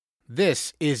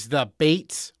This is the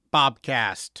Bates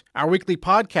Bobcast, our weekly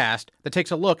podcast that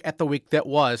takes a look at the week that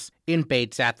was in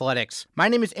Bates athletics. My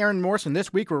name is Aaron Morse, and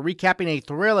this week we're recapping a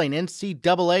thrilling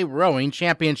NCAA Rowing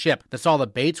Championship that saw the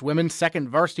Bates women's second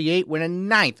Varsity Eight win a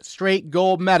 9th straight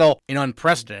gold medal in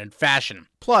unprecedented fashion.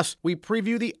 Plus, we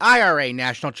preview the IRA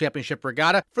National Championship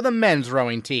Regatta for the men's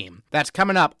rowing team. That's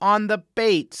coming up on the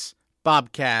Bates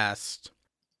Bobcast.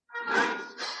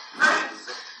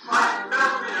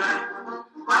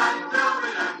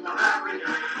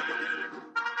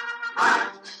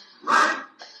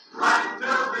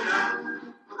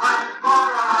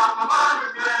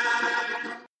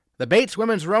 The Bates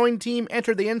women's rowing team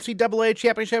entered the NCAA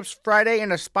Championships Friday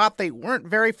in a spot they weren't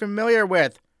very familiar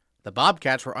with. The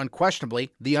Bobcats were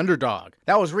unquestionably the underdog.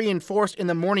 That was reinforced in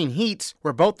the morning heats,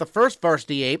 where both the first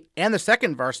Varsity Eight and the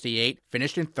second Varsity Eight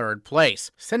finished in third place,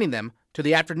 sending them to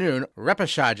the afternoon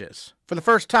repêchages for the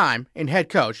first time in head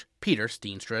coach Peter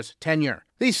Steenstra's tenure.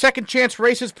 These second-chance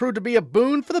races proved to be a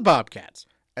boon for the Bobcats,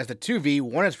 as the 2V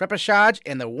won its repêchage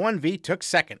and the 1V took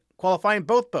second, qualifying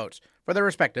both boats for their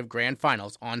respective grand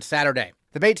finals on Saturday.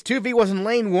 The Bates 2V was in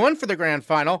lane 1 for the grand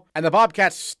final, and the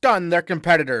Bobcats stunned their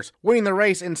competitors, winning the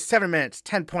race in 7 minutes,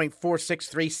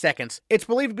 10.463 seconds. It's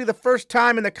believed to be the first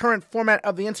time in the current format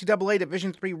of the NCAA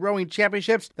Division III Rowing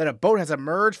Championships that a boat has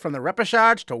emerged from the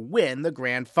repêchage to win the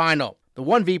grand final. The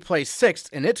 1V placed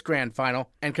 6th in its grand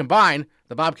final, and combined,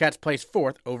 the Bobcats placed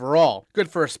 4th overall, good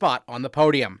for a spot on the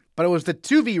podium. But it was the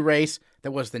 2V race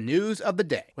that was the news of the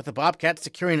day, with the Bobcats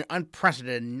securing an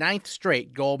unprecedented 9th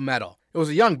straight gold medal. It was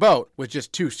a young boat with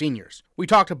just 2 seniors. We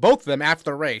talked to both of them after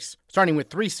the race, starting with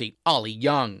 3-seat Ollie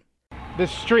Young.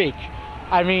 This streak,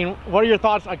 I mean, what are your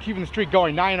thoughts on keeping the streak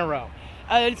going 9 in a row?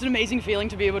 It's an amazing feeling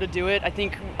to be able to do it. I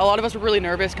think a lot of us were really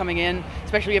nervous coming in,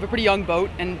 especially we have a pretty young boat,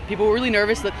 and people were really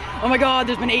nervous that, oh my God,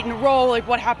 there's been 8 in a row, like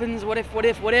what happens, what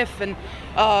if, and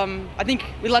I think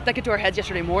we let that get to our heads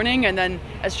yesterday morning, and then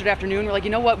yesterday afternoon, we're like, you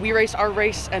know what, we race our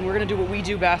race, and we're going to do what we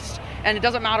do best, and it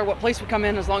doesn't matter what place we come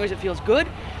in as long as it feels good,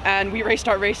 and we raced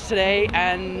our race today,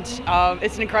 and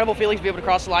it's an incredible feeling to be able to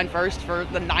cross the line first for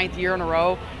the 9th year in a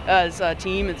row as a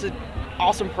team. It's an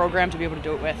awesome program to be able to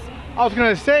do it with. I was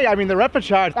going to say, I mean, the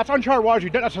repêchage, that's uncharted waters you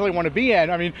don't necessarily want to be in.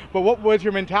 I mean, but what was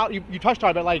your mentality? You touched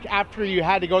on it, but like after you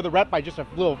had to go to the rep by just a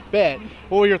little bit,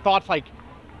 what were your thoughts like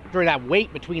during that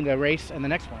wait between the race and the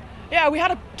next one? Yeah, we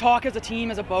had a talk as a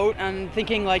team, as a boat, and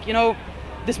thinking like, you know,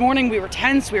 this morning we were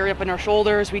tense, we were up in our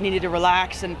shoulders, we needed to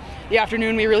relax, and the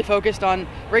afternoon we really focused on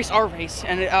race our race,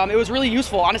 and it was really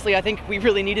useful. Honestly, I think we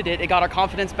really needed it. It got our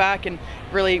confidence back and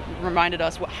really reminded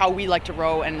us how we like to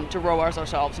row, and to row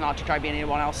ourselves, not to try to be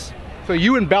anyone else. So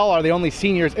you and Belle are the only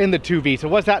seniors in the 2V, so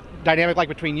what's that dynamic like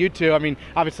between you two? I mean,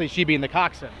 obviously she being the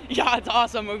coxswain. Yeah, it's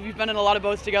awesome. We've been in a lot of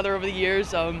boats together over the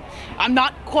years. I'm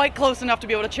not quite close enough to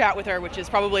be able to chat with her, which is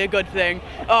probably a good thing.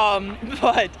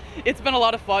 But it's been a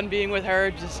lot of fun being with her,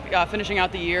 just finishing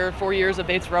out the year. 4 years of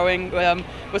Bates rowing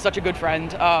was such a good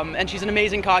friend. And she's an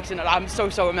amazing coxswain, and I'm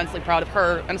so immensely proud of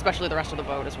her, and especially the rest of the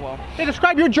boat as well. Hey,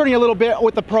 describe your journey a little bit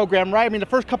with the program, right? I mean, the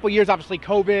first couple of years, obviously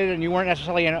COVID, and you weren't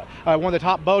necessarily in one of the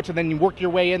top boats, and then you worked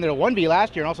your way into the 1V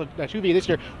last year and also the 2V this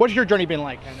year. What's your journey been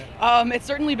like? It's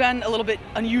certainly been a little bit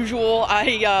unusual.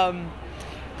 I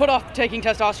put off taking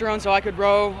testosterone so I could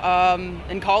row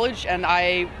in college, and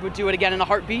I would do it again in a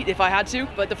heartbeat if I had to.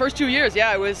 But the first 2 years,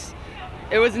 yeah, it was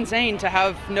insane to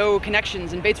have no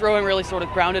connections, and Bates rowing really sort of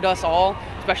grounded us all,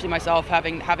 especially myself,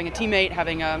 having a teammate,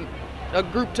 having a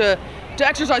group to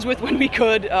exercise with when we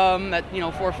could at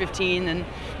 4:15 and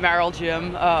Merrill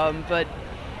Gym. But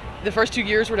the first 2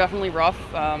 years were definitely rough.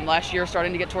 Last year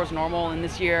starting to get towards normal, and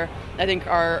this year I think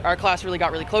our class really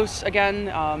got really close again,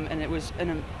 and it was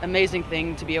an amazing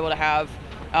thing to be able to have.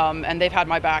 And they've had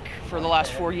my back for the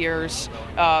last 4 years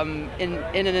in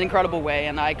an incredible way,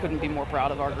 and I couldn't be more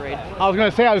proud of our grade. I was going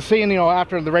to say, I was seeing,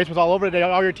 after the race was all over today,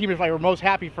 all your teammates were most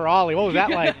happy for Ollie. What was that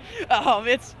like?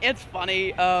 It's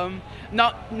funny.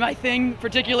 Not my thing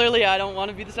particularly. I don't want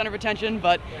to be the center of attention,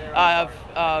 but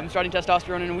I'm starting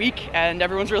testosterone in a week, and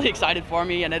everyone's really excited for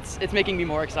me, and it's making me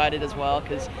more excited as well,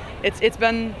 because it's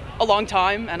been a long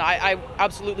time, and I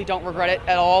absolutely don't regret it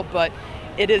at all, but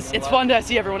it's fun to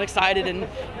see everyone excited and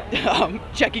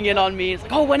checking in on me. It's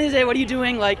like, oh, when is it? What are you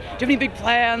doing? Like, do you have any big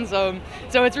plans? So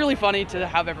it's really funny to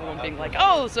have everyone being like,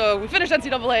 oh, so we finished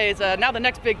NCAAs, now the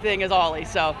next big thing is Ollie.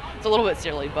 So it's a little bit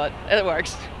silly, but it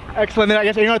works. Excellent. And I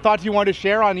guess any other thoughts you wanted to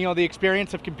share on the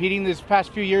experience of competing this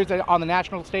past few years on the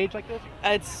national stage like this?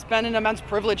 It's been an immense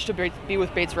privilege to be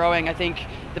with Bates Rowing. I think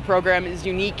the program is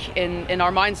unique in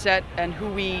our mindset and who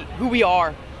we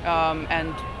are.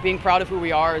 and being proud of who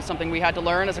we are is something we had to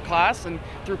learn as a class, and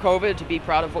through COVID to be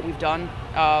proud of what we've done,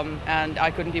 and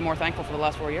I couldn't be more thankful for the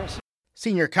last 4 years.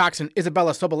 Senior coxswain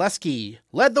Isabella Sobolewski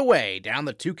led the way down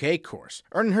the 2K course,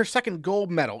 earning her second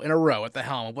gold medal in a row at the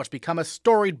helm of what's become a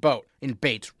storied boat in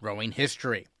Bates rowing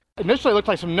history. Initially it looked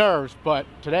like some nerves, but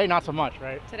today not so much,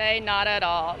 right? Today, not at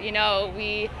all. You know,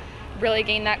 we really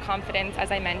gained that confidence, as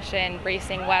I mentioned,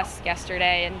 racing West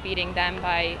yesterday and beating them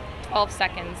by 12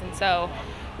 seconds. And so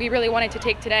we really wanted to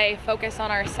take today, focus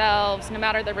on ourselves. No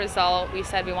matter the result, we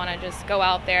said we want to just go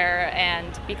out there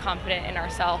and be confident in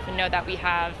ourselves and know that we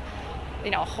have, you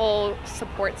know, a whole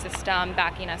support system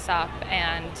backing us up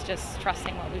and just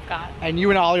trusting what we've got. And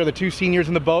you and Ollie are the two seniors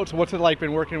in the boat, so what's it like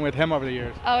been working with him over the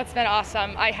years? Oh, it's been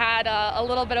awesome. I had a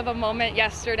little bit of a moment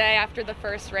yesterday after the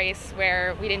first race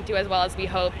where we didn't do as well as we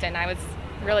hoped, and I was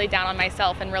really down on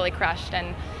myself and really crushed.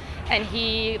 And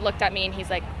he looked at me and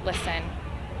he's like, listen,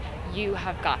 you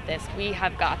have got this. We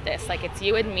have got this. Like, it's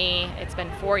you and me. It's been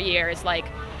 4 years. Like,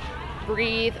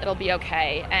 breathe, it'll be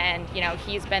okay. And, you know,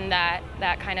 he's been that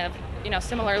kind of, you know,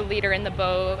 similar leader in the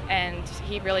boat, and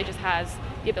he really just has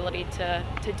the ability to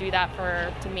do that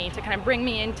to me, to kind of bring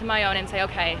me into my own and say,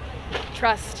 okay,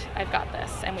 trust, I've got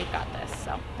this, and we've got this.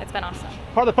 So it's been awesome.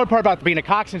 Part of the fun part about being a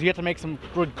coxswain is you have to make some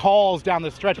good calls down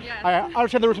the stretch. Yes. I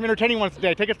understand there were some entertaining ones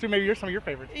today. Take us through maybe some of your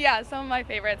favorites. Yeah, some of my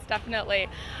favorites, definitely.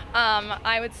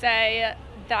 I would say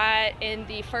that in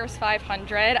the first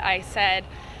 500, I said,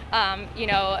 you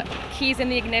know, keys in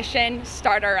the ignition,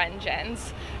 start our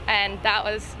engines. And that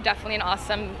was definitely an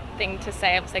awesome thing to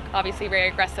say. I was like, obviously very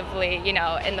aggressively, you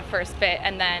know, in the first bit.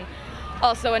 And then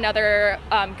also another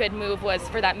good move was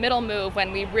for that middle move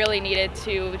when we really needed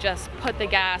to just put the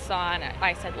gas on.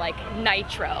 I said, like,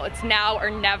 nitro, it's now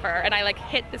or never. And I like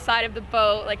hit the side of the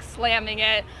boat, like slamming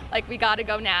it, like we got to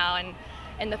go now. And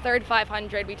in the third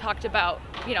 500, we talked about,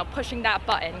 you know, pushing that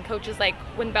button. Coach is like,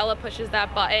 when Bella pushes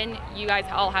that button, you guys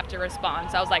all have to respond.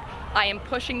 So I was like, I am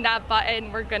pushing that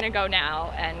button. We're going to go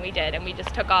now. And we did. And we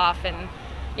just took off. And,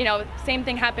 you know, same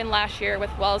thing happened last year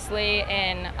with Wellesley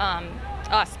and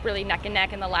us really neck and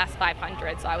neck in the last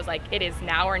 500. So I was like, it is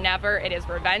now or never. It is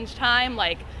revenge time.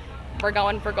 Like, we're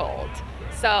going for gold.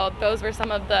 So those were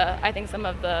some of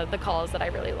the calls that I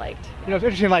really liked. You know, it's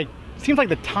interesting, like, it seems like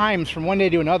the times from one day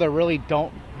to another really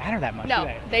don't matter that much.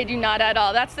 No, they do not at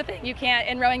all. That's the thing.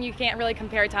 In rowing, you can't really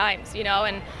compare times, you know,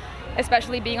 and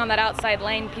especially being on that outside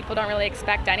lane, people don't really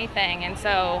expect anything. And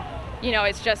so, you know,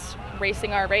 it's just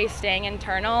racing our race, staying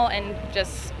internal, and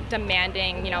just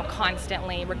demanding, you know,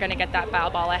 constantly, we're going to get that bow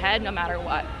ball ahead no matter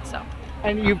what. So.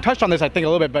 And you've touched on this, I think, a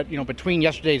little bit, but, you know, between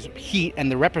yesterday's heat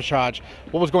and the repechage,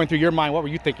 what was going through your mind? What were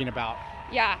you thinking about?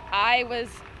 Yeah, I was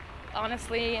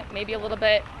honestly maybe a little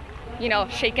bit, you know,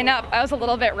 shaken up. I was a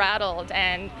little bit rattled,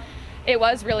 and it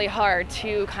was really hard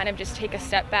to kind of just take a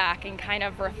step back and kind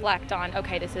of reflect on,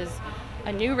 okay, this is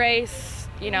a new race,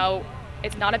 you know,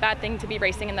 it's not a bad thing to be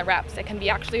racing in the reps. It can be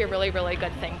actually a really, really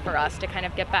good thing for us to kind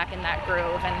of get back in that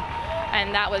groove.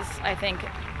 And that was, I think,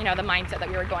 you know, the mindset that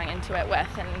we were going into it with.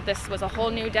 And this was a whole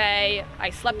new day.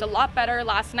 I slept a lot better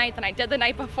last night than I did the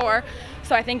night before.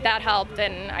 So I think that helped.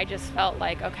 And I just felt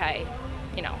like, okay,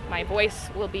 you know, my voice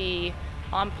will be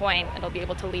on point. It'll be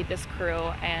able to lead this crew.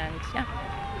 And yeah.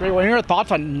 Great. Well, your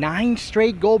thoughts on 9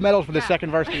 straight gold medals for the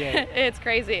second Varsity Eight? It's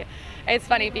crazy. It's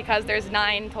funny because there's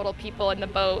 9 total people in the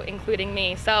boat, including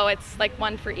me. So it's like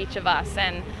one for each of us.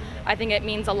 And I think it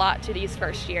means a lot to these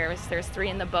first years. There's 3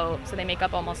 in the boat, so they make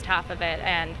up almost half of it.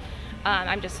 And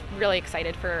I'm just really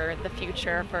excited for the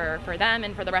future for them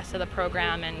and for the rest of the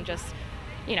program, and just,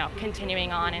 you know,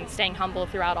 continuing on and staying humble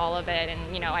throughout all of it.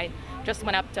 And, you know, I just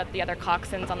went up to the other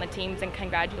coxswains on the teams and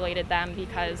congratulated them,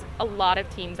 because a lot of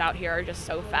teams out here are just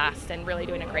so fast and really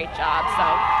doing a great job.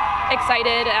 So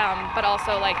excited, but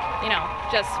also, like, you know,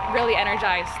 just really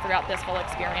energized throughout this whole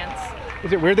experience.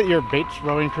 Is it weird that your Bates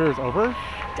rowing career is over?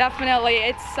 Definitely.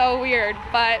 It's so weird,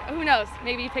 but who knows?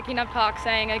 Maybe picking up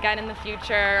coxswaining again in the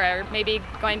future, or maybe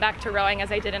going back to rowing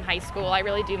as I did in high school. I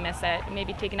really do miss it.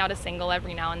 Maybe taking out a single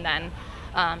every now and then.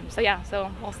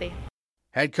 So we'll see.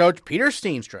 Head coach Peter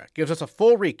Steenstra gives us a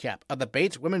full recap of the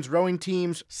Bates women's rowing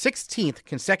team's 16th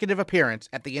consecutive appearance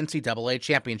at the NCAA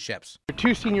Championships.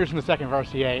 2 seniors in the second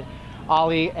Varsity Eight,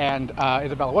 Ollie and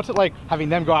Isabella. What's it like having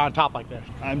them go out on top like this?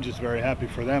 I'm just very happy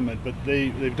for them, but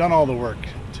they've done all the work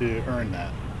to earn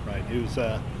that, right?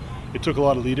 It took a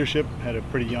lot of leadership. Had a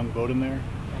pretty young boat in there.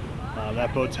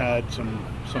 That boat's had some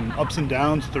ups and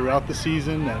downs throughout the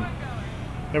season, and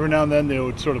every now and then they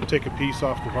would sort of take a piece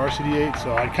off the Varsity Eight,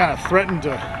 so I kind of threatened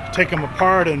to take them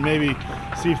apart and maybe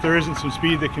see if there isn't some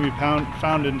speed that can be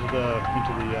found into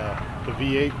the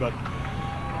V8. But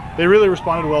they really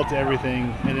responded well to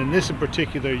everything. And in this in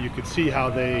particular, you could see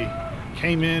how they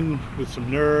came in with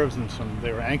some nerves and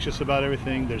they were anxious about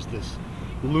everything. There's this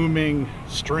looming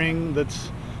string that's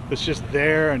just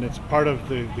there, and it's part of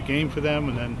the game for them.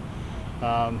 And then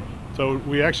so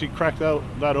we actually cracked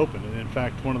that open. And in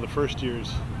fact, one of the first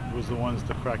years was the ones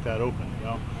that cracked that open,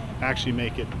 actually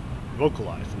make it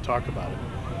vocalized and talk about it.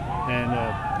 And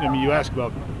I mean, you ask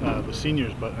about the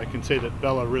seniors, but I can say that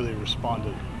Bella really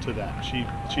responded to that. She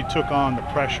took on the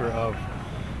pressure of,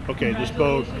 okay, this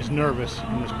boat is nervous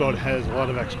and this boat has a lot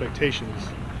of expectations,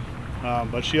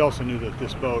 but she also knew that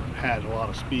this boat had a lot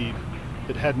of speed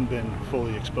that hadn't been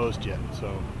fully exposed yet.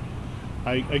 So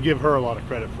I give her a lot of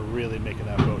credit for really making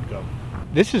that boat go.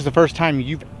 This is the first time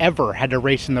you've ever had to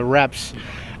race in the reps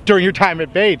during your time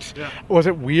at Bates. Yeah. Was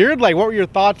it weird? Like, what were your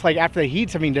thoughts like after the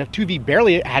heats? I mean, the 2V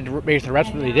barely had to race the reps,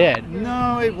 but they did.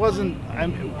 No, it wasn't.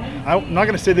 I'm not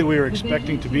going to say that we were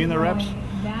expecting to be in the reps,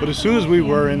 but as soon as we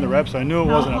were in the reps, I knew it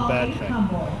wasn't a bad thing.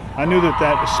 I knew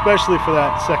that especially for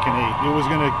that second 8, it was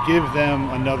going to give them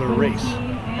another race,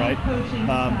 right?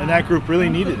 And that group really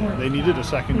needed it. They needed a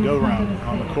second go-round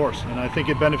on the course, and I think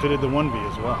it benefited the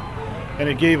 1V as well. And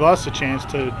it gave us a chance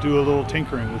to do a little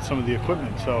tinkering with some of the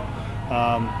equipment. So.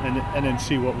 And then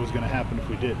see what was going to happen if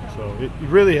we did. So it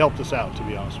really helped us out, to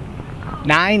be honest with you.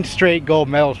 9 straight gold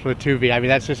medals for the 2V. I mean,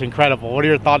 that's just incredible. What are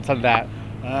your thoughts on that?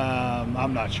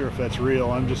 I'm not sure if that's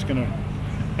real. I'm just going to...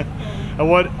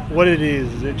 What it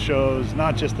is it shows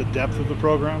not just the depth of the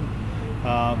program,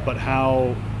 but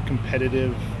how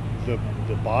competitive the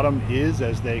bottom is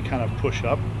as they kind of push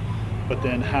up, but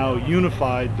then how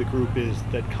unified the group is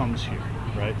that comes here,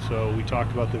 right? So we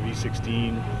talked about the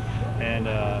V16, and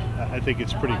I think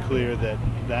it's pretty clear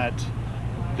that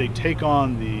they take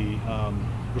on the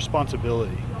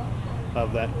responsibility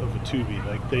of the 2V.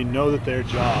 Like, they know that their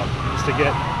job is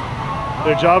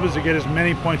to get as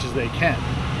many points as they can.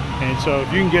 And so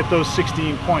if you can get those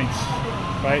 16 points,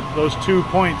 right, those 2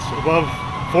 points above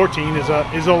 14 is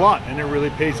a lot, and it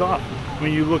really pays off.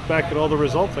 When you look back at all the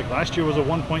results, like last year was a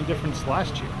 1 point difference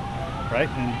last year, right?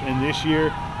 And this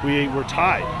year we were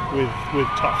tied with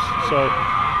Tufts. So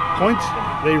points,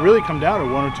 they really come down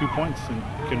to 1 or 2 points and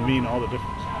can mean all the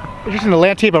difference. Just in the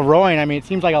landscape of rowing, I mean, it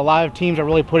seems like a lot of teams are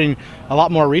really putting a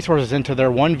lot more resources into their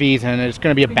 1Vs, and it's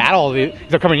going to be a battle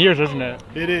the coming years, isn't it?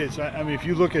 It is. I mean, if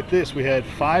you look at this, we had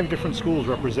 5 different schools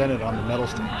represented on the medal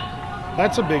stand.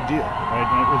 That's a big deal,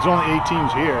 right? There's only 8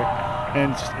 teams here,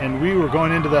 and we were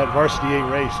going into that Varsity 8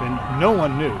 race, and no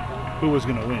one knew who was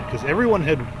going to win, because everyone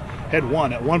had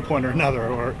won at one point or another,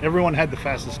 or everyone had the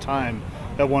fastest time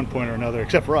at one point or another,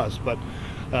 except for us. But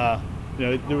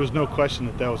there was no question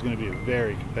that was going to be a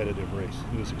very competitive race.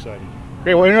 It was exciting.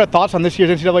 Great. Well, your thoughts on this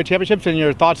year's NCAA championships and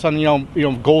your thoughts on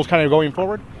goals kind of going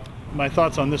forward? My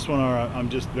thoughts on this one are I'm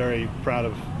just very proud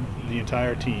of the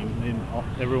entire team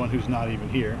and everyone who's not even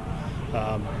here,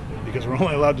 because we're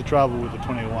only allowed to travel with the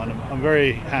 21. I'm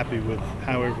very happy with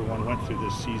how everyone went through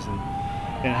this season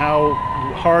and how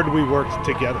hard we worked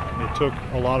together. It took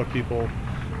a lot of people,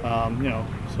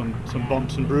 some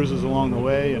bumps and bruises along the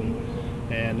way,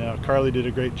 and Carly did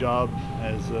a great job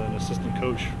as an assistant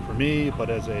coach for me, but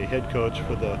as a head coach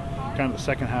for the kind of the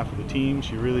second half of the team.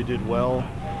 She really did well,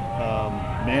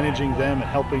 managing them and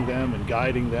helping them and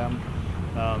guiding them.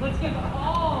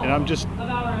 And I'm just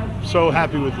so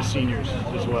happy with the seniors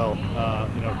as well.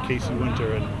 Casey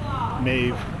Winter and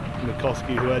Maeve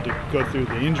Mikulski, who had to go through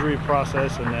the injury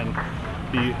process and then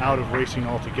be out of racing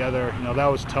altogether. That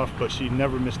was tough, but she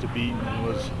never missed a beat and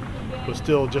was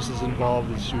still just as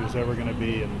involved as she was ever going to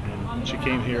be, and she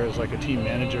came here as like a team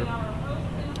manager,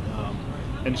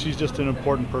 and she's just an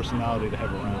important personality to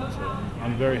have around. So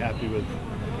I'm very happy with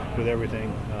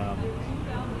everything.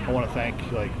 I want to thank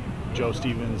Joe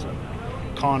Stevens and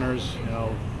Connors,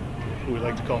 who we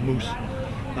like to call Moose.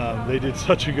 They did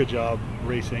such a good job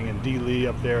racing, and Dee Lee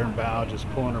up there in bow just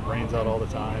pulling her brains out all the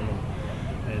time,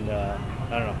 and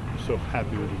I don't know, I'm so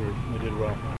happy with the group. They did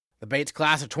well. The Bates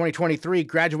class of 2023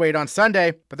 graduated on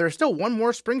Sunday, but there's still one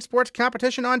more spring sports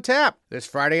competition on tap. This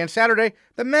Friday and Saturday,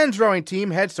 the men's rowing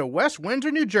team heads to West Windsor,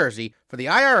 New Jersey for the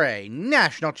IRA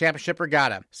National Championship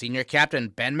Regatta. Senior captain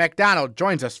Ben MacDonald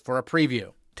joins us for a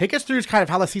preview. Take us through kind of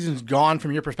how the season's gone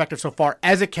from your perspective so far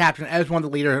as a captain, as one of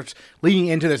the leaders leading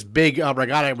into this big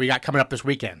regatta we got coming up this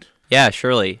weekend. Yeah,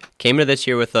 surely. Came into this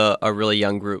year with a really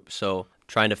young group, so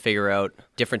trying to figure out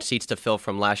different seats to fill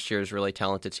from last year's really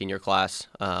talented senior class.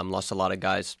 Lost a lot of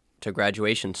guys to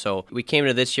graduation. So we came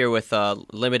into this year with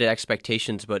limited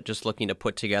expectations, but just looking to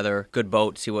put together a good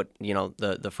boat, see what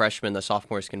the freshmen, the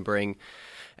sophomores can bring.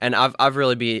 And I've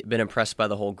really been impressed by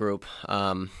the whole group.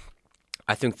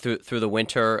 I think through the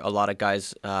winter, a lot of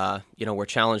guys, were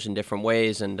challenged in different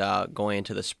ways, and going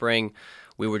into the spring,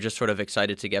 we were just sort of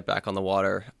excited to get back on the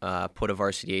water, put a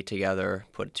Varsity 8 together,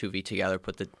 put a 2V together,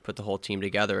 put the whole team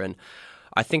together. And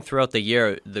I think throughout the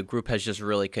year, the group has just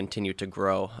really continued to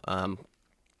grow.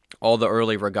 All the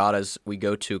early regattas we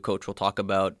go to, Coach will talk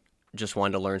about just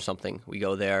wanting to learn something. We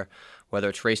go there, whether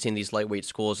it's racing these lightweight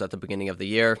schools at the beginning of the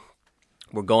year,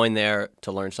 we're going there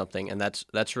to learn something, and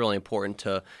that's really important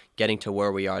to getting to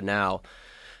where we are now.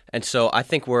 And so I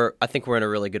think we're in a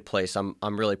really good place. I'm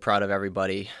really proud of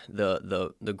everybody.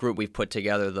 The group we've put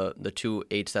together, the 2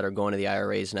 8s that are going to the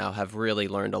IRAs now, have really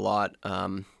learned a lot,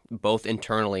 both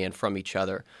internally and from each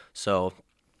other. So,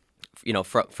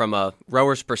 from a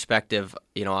rower's perspective,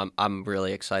 I'm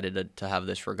really excited to have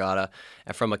this regatta.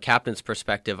 And from a captain's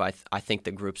perspective, I think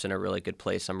the group's in a really good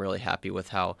place. I'm really happy with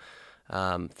how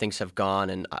things have gone,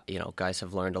 and guys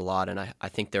have learned a lot, and I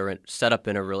think they're set up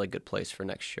in a really good place for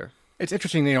next year. It's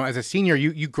interesting, as a senior,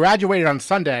 you graduated on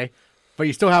Sunday, but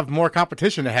you still have more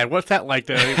competition ahead. What's that like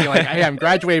to be like, hey, I'm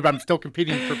graduated, but I'm still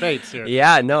competing for baits here?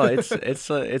 Yeah, no,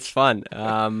 it's fun.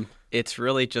 It's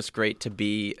really just great to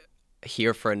be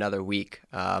here for another week.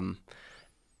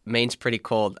 Maine's pretty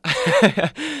cold,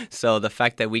 so the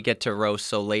fact that we get to row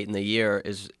so late in the year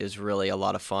is really a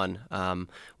lot of fun.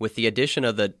 With the addition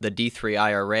of the D3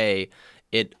 IRA,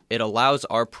 it allows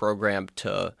our program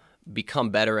to become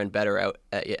better and better out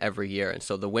every year. And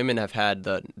so the women have had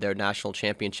their national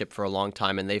championship for a long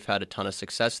time, and they've had a ton of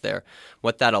success there.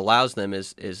 What that allows them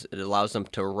is it allows them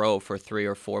to row for 3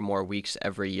 or 4 more weeks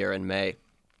every year in May.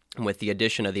 And with the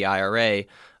addition of the IRA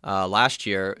last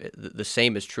year, the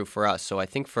same is true for us. So I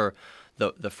think for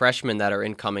the freshmen that are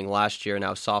incoming last year,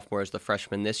 now sophomores, the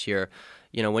freshmen this year,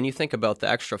 when you think about the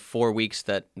extra 4 weeks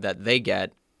that they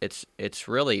get, it's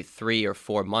really 3 or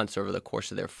 4 months over the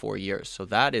course of their 4 years. So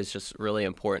that is just really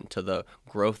important to the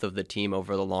growth of the team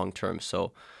over the long term.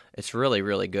 So it's really,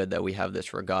 really good that we have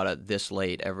this regatta this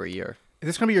late every year. Is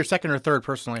this going to be your second or third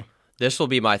personally? This will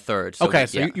be my third. So okay,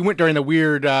 so yeah. You went during the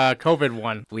weird COVID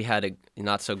one. We had a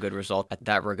not so good result at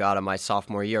that regatta my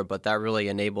sophomore year, but that really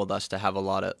enabled us to have a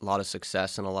lot of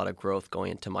success and a lot of growth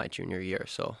going into my junior year.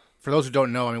 So for those who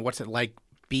don't know, what's it like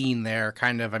being there?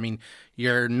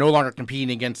 You're no longer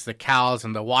competing against the Cals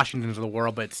and the Washingtons of the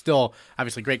world, but it's still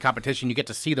obviously great competition. You get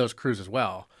to see those crews as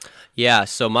well. Yeah.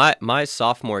 So my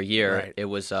sophomore year, right. it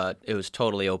was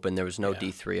totally open. There was no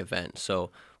D3 event. So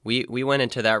we went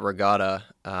into that regatta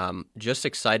just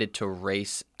excited to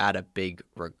race at a big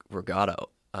regatta.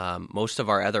 All of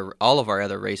our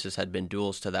other races had been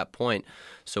duels to that point,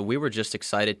 so we were just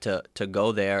excited to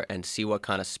go there and see what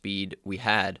kind of speed we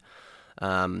had.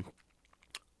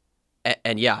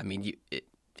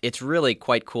 It's really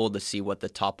quite cool to see what the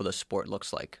top of the sport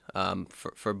looks like.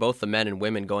 For both the men and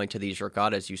women going to these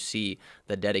regattas, you see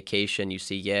the dedication. You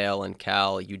see Yale and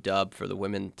Cal, UW, for the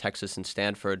women, Texas and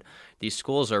Stanford. These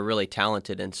schools are really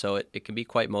talented, and so it can be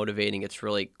quite motivating. It's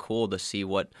really cool to see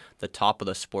what the top of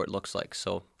the sport looks like.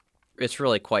 So it's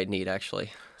really quite neat,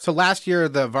 actually. So last year,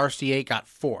 the Varsity 8 got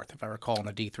 4th, if I recall, in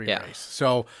the D3 race.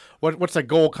 So what's the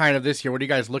goal kind of this year? What are you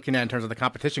guys looking at in terms of the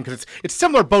competition? Because it's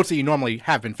similar boats that you normally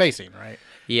have been facing, right?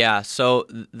 Yeah, so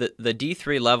the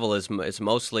D3 level is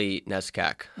mostly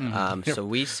NESCAC. Mm-hmm. So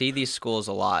we see these schools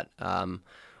a lot.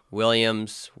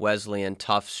 Williams, Wesleyan,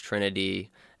 Tufts,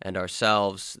 Trinity, and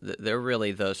ourselves, they're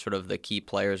really the sort of the key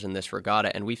players in this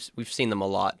regatta, and we've seen them a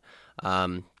lot.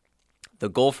 The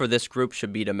goal for this group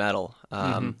should be to medal.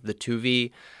 The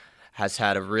 2V has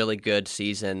had a really good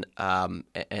season, and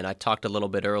I talked a little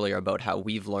bit earlier about how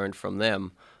we've learned from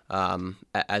them.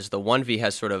 As the 1V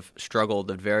has sort of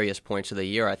struggled at various points of the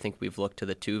year, I think we've looked to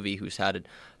the 2V, who's had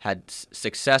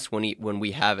success when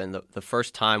we haven't. The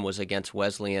first time was against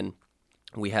Wesleyan.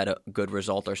 We had a good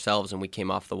result ourselves, and we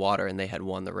came off the water, and they had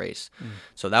won the race.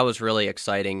 So that was really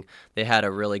exciting. They had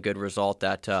a really good result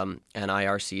at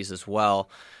NIRCs as well.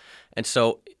 And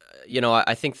so,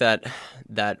 I think that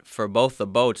for both the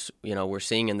boats, we're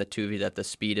seeing in the 2V that the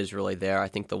speed is really there. I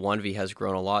think the 1V has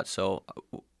grown a lot. So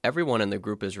everyone in the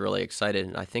group is really excited.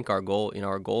 And I think our goal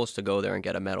is to go there and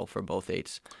get a medal for both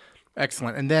 8s.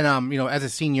 Excellent. And then, as a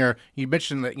senior, you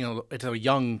mentioned that, it's a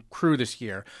young crew this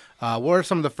year. What are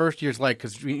some of the first years like?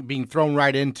 Because being thrown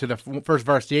right into the first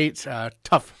Varsity 8's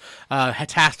tough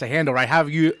task to handle, right? How have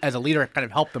you, as a leader, kind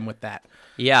of helped them with that?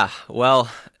 Yeah, well,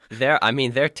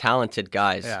 they're talented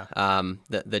guys. Yeah.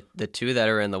 The 2 that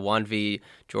are in the 1V,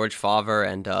 George Favre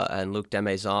and Luc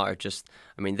Demaison, are just,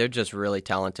 they're just really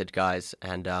talented guys.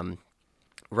 And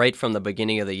right from the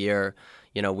beginning of the year,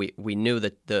 we knew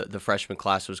that the freshman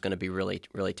class was going to be really,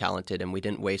 really talented, and we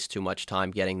didn't waste too much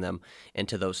time getting them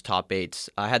into those top eights.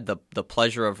 I had the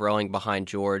pleasure of rowing behind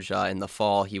George in the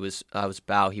fall. I was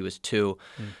bow, he was two,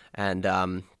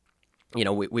 and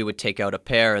we would take out a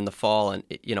pair in the fall, and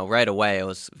right away it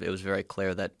was very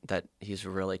clear that he's a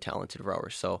really talented rower.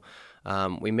 So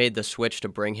we made the switch to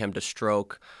bring him to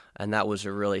stroke, and that was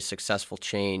a really successful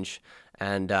change.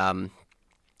 And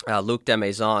Luc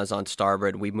Demaison is on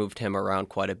starboard. We moved him around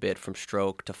quite a bit from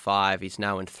stroke to 5. He's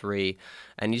now in 3,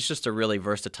 and he's just a really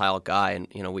versatile guy.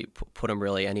 And we put him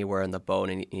really anywhere in the boat,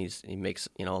 and he makes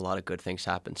a lot of good things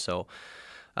happen. So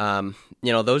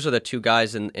those are the two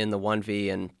guys in the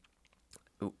 1V, and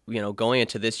going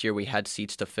into this year, we had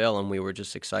seats to fill, and we were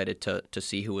just excited to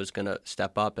see who was going to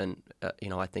step up. And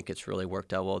I think it's really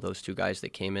worked out well. Those two guys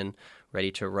that came in ready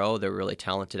to row, they're really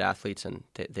talented athletes, and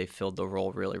they filled the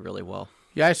role really, really well.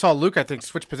 Yeah, I saw Luke, I think,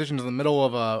 switch positions in the middle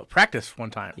of a practice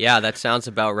one time. Yeah, that sounds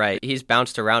about right. He's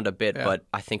bounced around a bit, but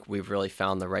I think we've really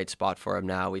found the right spot for him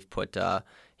now. We've put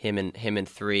him in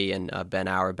 3 and Ben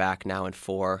Auerbach now in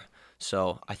 4.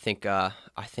 So I think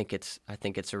it's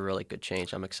a really good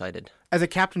change. I'm excited. As a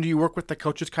captain, do you work with the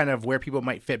coaches kind of where people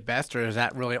might fit best, or is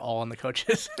that really all on the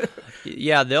coaches?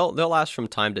 Yeah, they'll ask from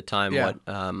time to time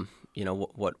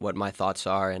what my thoughts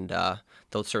are, and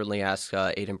they'll certainly ask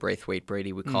Aidan Braithwaite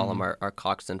Brady. We call him our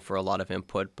coxswain for a lot of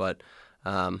input, but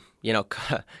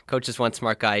Coach is one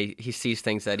smart guy. He sees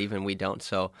things that even we don't.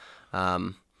 So.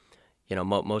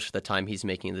 Most of the time he's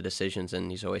making the decisions,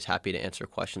 and he's always happy to answer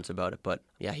questions about it. But,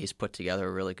 yeah, he's put together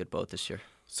a really good boat this year.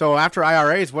 So after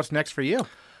IRAs, what's next for you?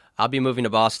 I'll be moving to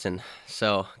Boston.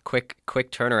 So quick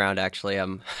turnaround, actually.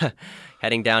 I'm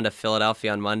heading down to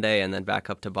Philadelphia on Monday and then back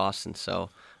up to Boston. So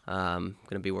I'm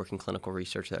going to be working clinical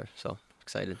research there. So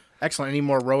excited. Excellent. Any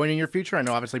more rowing in your future? I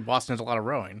know obviously Boston has a lot of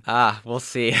rowing. We'll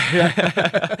see.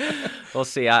 We'll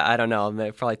see. I don't know.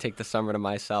 I'll probably take the summer to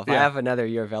myself. Yeah. I have another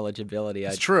year of eligibility.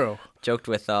 It's true. Joked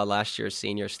with last year's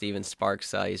senior Steven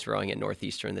Sparks. He's rowing at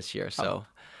Northeastern this year. So,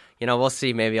 we'll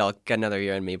see. Maybe I'll get another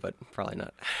year in me, but probably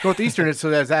not. Northeastern, is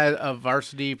that a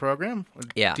varsity program?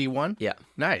 Yeah. D1? Yeah.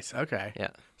 Nice. Okay. Yeah.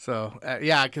 So,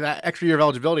 because that extra year of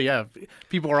eligibility,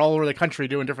 people are all over the country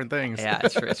doing different things. Yeah,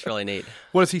 it's really neat.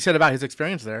 What has he said about his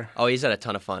experience there? Oh, he's had a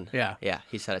ton of fun. Yeah. Yeah,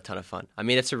 he's had a ton of fun. I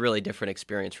mean, it's a really different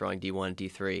experience rowing D1,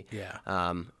 D3.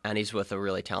 Yeah. And he's with a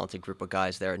really talented group of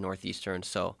guys there at Northeastern.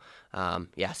 So,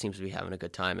 seems to be having a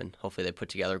good time, and hopefully they put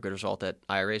together a good result at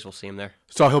IRAs. We'll see him there.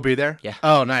 So he'll be there? Yeah.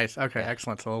 Oh, nice. Okay,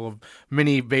 excellent. So a little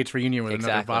mini Bates reunion with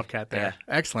another Bobcat there.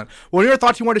 Yeah. Excellent. Well, your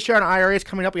thoughts you want to share on IRAs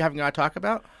coming up we haven't got to talk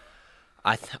about?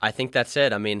 I think that's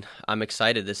it. I mean, I'm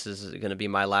excited. This is going to be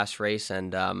my last race,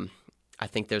 and I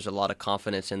think there's a lot of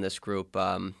confidence in this group.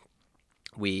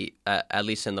 We, at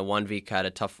least in the 1V, had a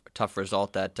tough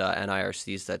result at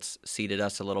NIRCs that's seeded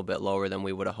us a little bit lower than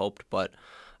we would have hoped. But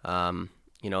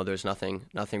there's nothing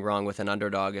wrong with an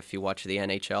underdog if you watch the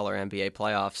NHL or NBA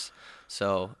playoffs.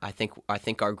 So I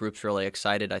think our group's really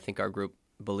excited. I think our group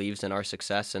believes in our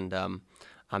success, and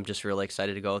I'm just really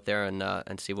excited to go out there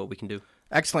and see what we can do.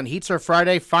 Excellent. Heats are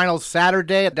Friday, finals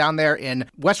Saturday down there in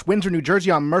West Windsor, New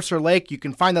Jersey on Mercer Lake. You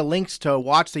can find the links to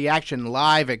watch the action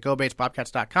live at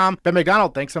GoBatesBobcats.com. Ben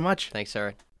MacDonald, thanks so much. Thanks,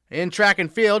 Eric. In track and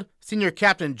field, senior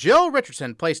captain Jill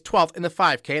Richardson placed 12th in the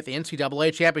 5K at the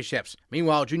NCAA Championships.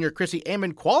 Meanwhile, junior Chrissy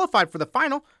Amon qualified for the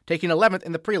final, taking 11th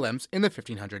in the prelims in the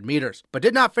 1,500 meters, but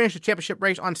did not finish the championship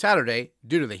race on Saturday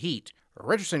due to the heat.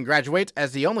 Richardson graduates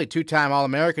as the only two-time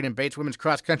All-American in Bates women's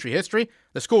cross-country history,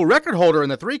 the school record holder in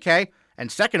the 3K, and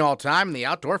second all-time in the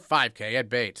outdoor 5K at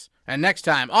Bates. And next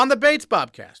time on the Bates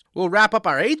Bobcast, we'll wrap up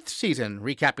our 8th season,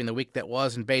 recapping the week that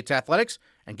was in Bates athletics,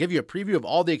 and give you a preview of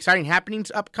all the exciting happenings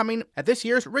upcoming at this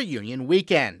year's reunion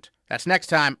weekend. That's next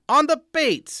time on the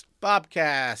Bates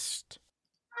Bobcast.